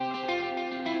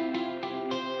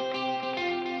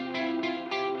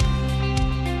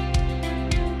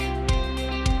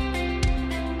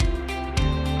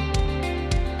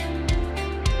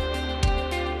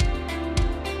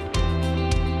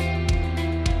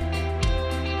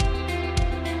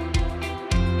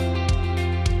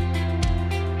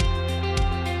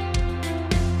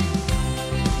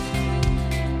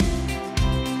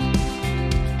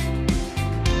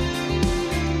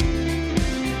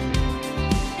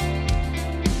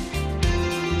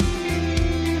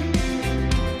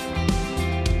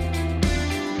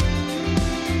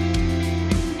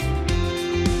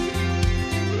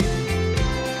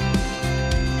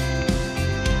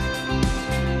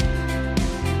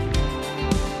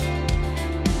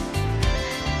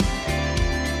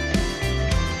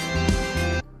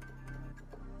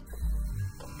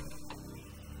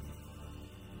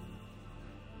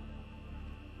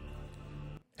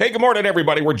Hey, good morning,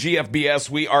 everybody. We're GFBS.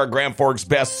 We are Grand Forks'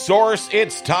 best source.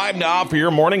 It's time now for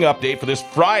your morning update for this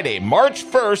Friday, March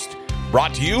 1st,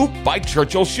 brought to you by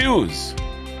Churchill Shoes.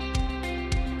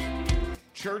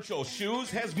 Churchill Shoes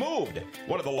has moved.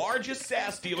 One of the largest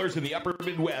SAS dealers in the upper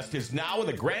Midwest is now in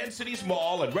the Grand Cities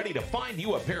Mall and ready to find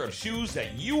you a pair of shoes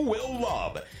that you will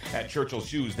love. At Churchill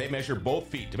Shoes, they measure both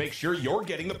feet to make sure you're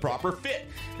getting the proper fit.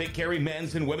 They carry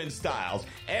men's and women's styles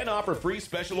and offer free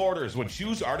special orders when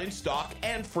shoes aren't in stock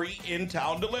and free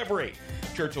in-town delivery.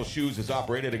 Churchill Shoes has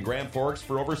operated in Grand Forks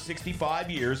for over 65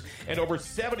 years and over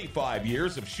 75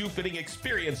 years of shoe fitting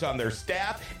experience on their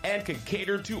staff and can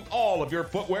cater to all of your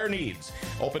footwear needs.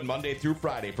 Open Monday through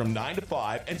Friday from 9 to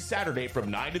 5 and Saturday from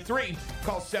 9 to 3.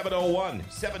 Call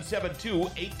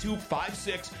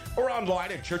 701-772-8256 or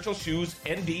online at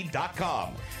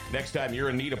churchillshoesnd.com. Next time you're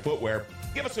in need of footwear,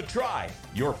 give us a try.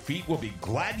 Your feet will be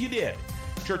glad you did.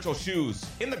 Churchill Shoes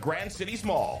in the Grand Cities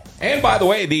Mall. And by the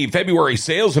way, the February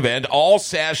sales event, all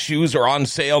SAS shoes are on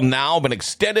sale now, but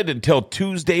extended until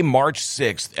Tuesday, March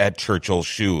 6th at Churchill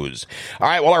Shoes. All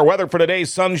right, well, our weather for today,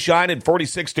 sunshine at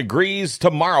 46 degrees.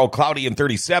 Tomorrow, cloudy and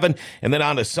 37. And then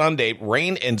on to Sunday,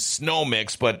 rain and snow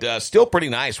mix, but still pretty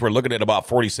nice. We're looking at about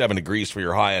 47 degrees for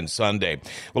your high on Sunday.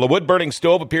 Well, a wood-burning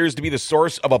stove appears to be the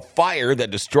source of a fire that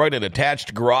destroyed an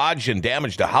attached garage and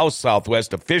damaged a house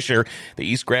southwest of Fisher. The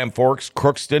East Grand Forks,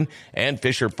 Crookston, and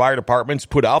Fisher fire departments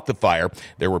put out the fire.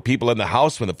 There were people in the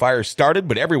house when the fire started,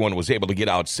 but everyone was able to get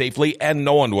out safely and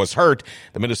no one was hurt.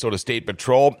 The Minnesota State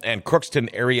Patrol and Crookston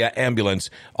area ambulance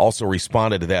also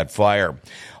responded to that fire.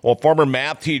 Well, former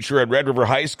math teacher at Red River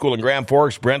High School in Grand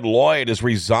Forks, Brent Lloyd, has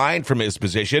resigned from his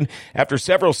position after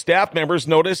several staff members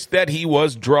noticed that he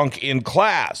was drunk in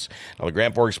class. Now, the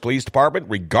Grand Forks Police Department,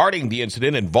 regarding the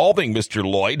incident involving Mr.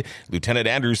 Lloyd, Lieutenant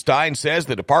Andrew Stein says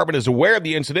the department is aware of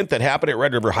the incident that happened at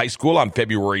Red River High School on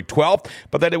February 12th,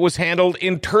 but that it was handled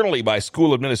internally by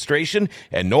school administration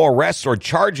and no arrests or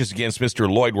charges against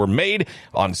Mr. Lloyd were made.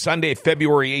 On Sunday,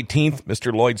 February 18th,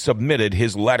 Mr. Lloyd submitted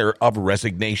his letter of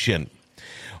resignation.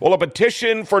 Well, a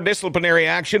petition for disciplinary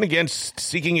action against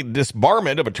seeking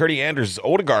disbarment of attorney Anders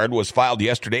Odegaard was filed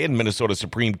yesterday in Minnesota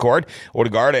Supreme Court.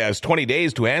 Odegaard has 20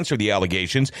 days to answer the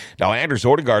allegations. Now, Anders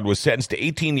Odegaard was sentenced to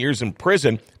 18 years in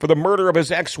prison for the murder of his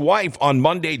ex-wife on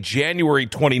Monday, January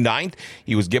 29th.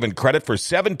 He was given credit for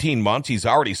 17 months. He's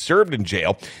already served in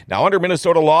jail. Now, under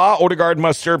Minnesota law, Odegaard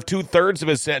must serve 2/3 of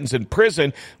his sentence in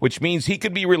prison, which means he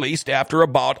could be released after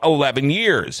about 11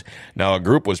 years. Now, a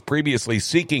group was previously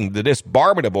seeking the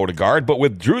disbarment of Odegaard, but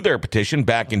withdrew their petition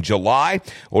back in July.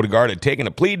 Odegaard had taken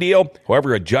a plea deal.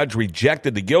 However, a judge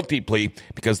rejected the guilty plea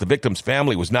because the victim's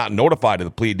family was not notified of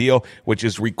the plea deal, which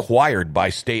is required by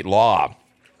state law.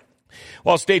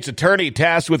 Well, state's attorney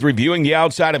tasked with reviewing the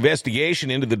outside investigation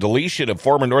into the deletion of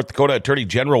former North Dakota Attorney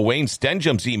General Wayne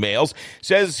Stenjum's emails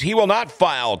says he will not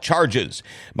file charges.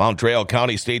 Mountrail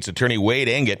County State's Attorney Wade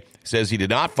Engett says he did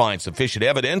not find sufficient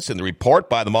evidence in the report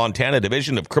by the Montana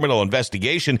Division of Criminal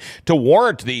Investigation to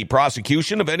warrant the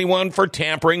prosecution of anyone for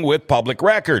tampering with public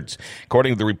records.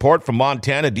 According to the report from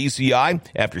Montana DCI,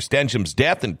 after Stenjum's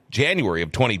death in January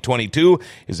of 2022,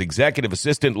 his executive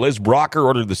assistant Liz Brocker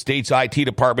ordered the state's IT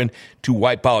department to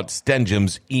wipe out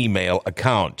Stenjum's email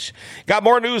account. Got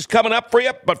more news coming up for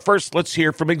you, but first let's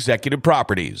hear from Executive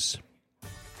Properties.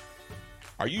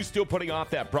 Are you still putting off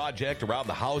that project around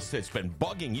the house that's been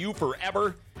bugging you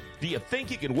forever? Do you think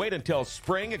you can wait until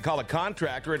spring and call a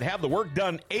contractor and have the work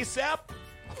done ASAP?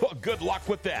 Well, good luck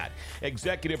with that.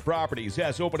 Executive Properties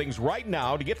has openings right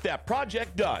now to get that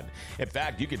project done. In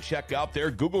fact, you can check out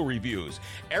their Google reviews.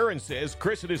 Aaron says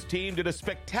Chris and his team did a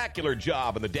spectacular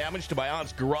job in the damage to my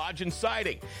aunt's garage and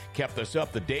siding. Kept us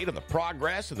up to date on the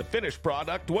progress, and the finished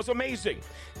product was amazing.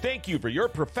 Thank you for your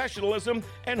professionalism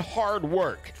and hard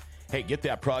work. Hey, get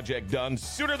that project done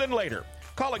sooner than later.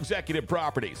 Call Executive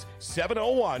Properties,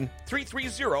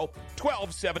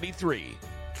 701-330-1273.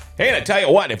 Hey, and I tell you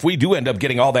what, if we do end up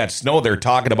getting all that snow, they're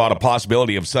talking about a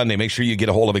possibility of Sunday. Make sure you get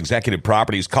a hold of Executive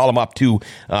Properties. Call them up, too,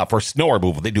 for snow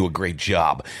removal. They do a great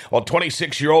job. Well,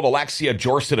 26-year-old Alexia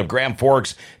Jorset of Grand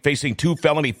Forks facing 2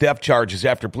 felony theft charges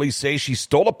after police say she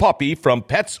stole a puppy from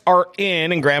Pets Are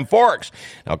in Grand Forks.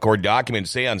 Now, court documents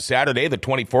say on Saturday, the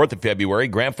 24th of February,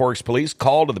 Grand Forks police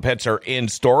called to the Pets Are In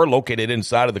store located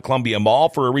inside of the Columbia Mall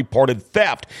for a reported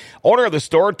theft. Owner of the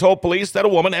store told police that a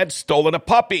woman had stolen a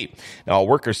puppy. Now, a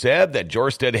worker said that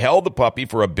Jorstad held the puppy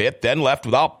for a bit, then left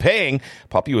without paying.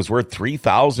 Puppy was worth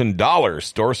 $3,000.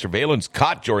 Store surveillance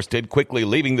caught Jorstad quickly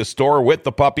leaving the store with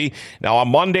the puppy. Now, on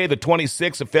Monday, the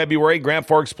 26th of February, Grand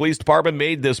Forks Police Department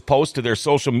made this post to their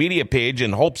social media page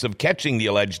in hopes of catching the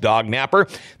alleged dog napper.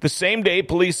 The same day,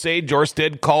 police say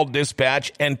Jorstad called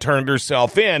dispatch and turned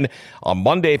herself in. On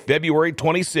Monday, February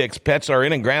 26th, Pets Are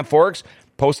In Grand Forks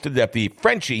posted that the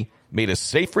Frenchie made a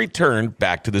safe return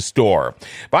back to the store.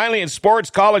 Finally, in sports,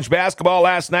 college basketball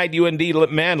last night, UND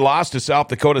men lost to South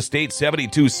Dakota State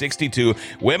 72-62.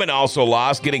 Women also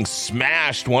lost, getting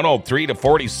smashed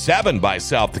 103-47 by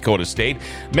South Dakota State.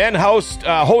 Men host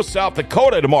South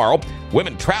Dakota tomorrow.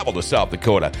 Women travel to South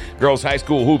Dakota. Girls high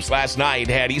school hoops last night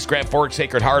had East Grand Forks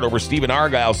Sacred Heart over Stephen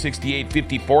Argyle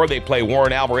 68-54. They play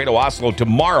Warren Alvarado Oslo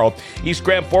tomorrow. East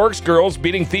Grand Forks girls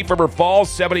beating Thief River Falls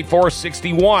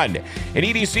 74-61. In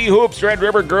EDC hoops, Red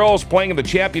River girls playing in the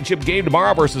championship game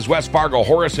tomorrow versus West Fargo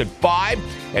Horace at 5.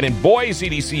 And in boys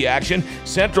EDC action,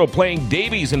 Central playing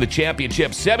Davies in the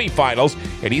championship semifinals.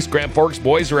 And East Grand Forks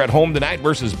boys are at home tonight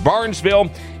versus Barnesville.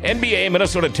 NBA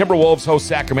Minnesota Timberwolves host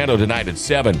Sacramento tonight at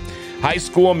 7. High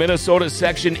school Minnesota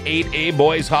Section 8A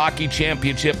Boys Hockey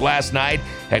Championship last night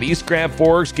at East Grand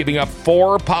Forks, giving up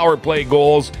 4 power play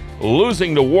goals,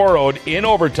 losing to Warroad in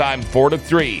overtime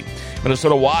 4-3.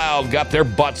 Minnesota Wild got their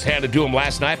butts handed to them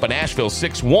last night by Nashville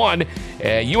 6-1.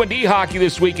 UND hockey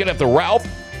this weekend at the Ralph.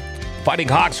 Fighting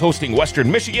Hawks hosting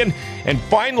Western Michigan. And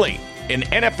finally, in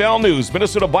NFL news,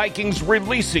 Minnesota Vikings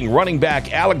releasing running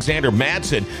back Alexander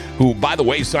Madsen, who, by the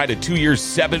way, signed a 2-year,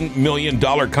 $7 million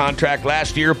contract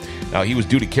last year. Now, he was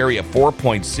due to carry a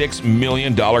 $4.6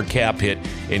 million cap hit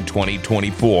in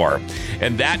 2024.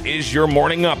 And that is your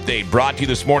morning update, brought to you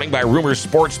this morning by Rumors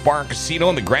Sports Bar and Casino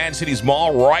in the Grand Cities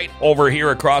Mall, right over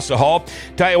here across the hall.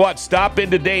 Tell you what, stop in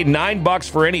today, $9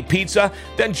 for any pizza,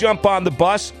 then jump on the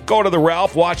bus, go to the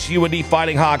Ralph, watch UND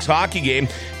Fighting Hawks hockey game.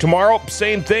 Tomorrow,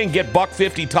 same thing, get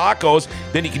 $1.50 tacos,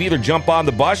 then you can either jump on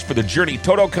the bus for the Journey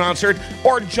Toto concert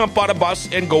or jump on a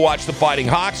bus and go watch the Fighting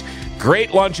Hawks.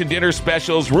 Great lunch and dinner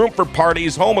specials, room for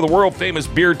parties, home of the world-famous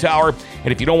beer tower.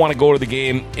 And if you don't want to go to the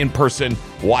game in person,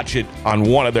 watch it on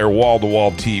one of their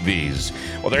wall-to-wall TVs.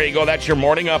 Well, there you go. That's your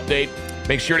morning update.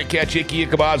 Make sure to catch Icky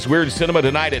Ichabod's Weird Cinema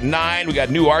tonight at 9. We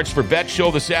got new Arts for Vets show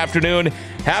this afternoon.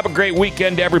 Have a great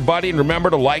weekend, everybody. And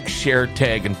remember to like, share,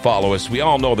 tag, and follow us. We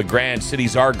all know the Grand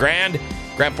Cities are grand.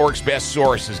 Grand Forks' best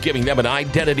source is giving them an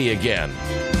identity again.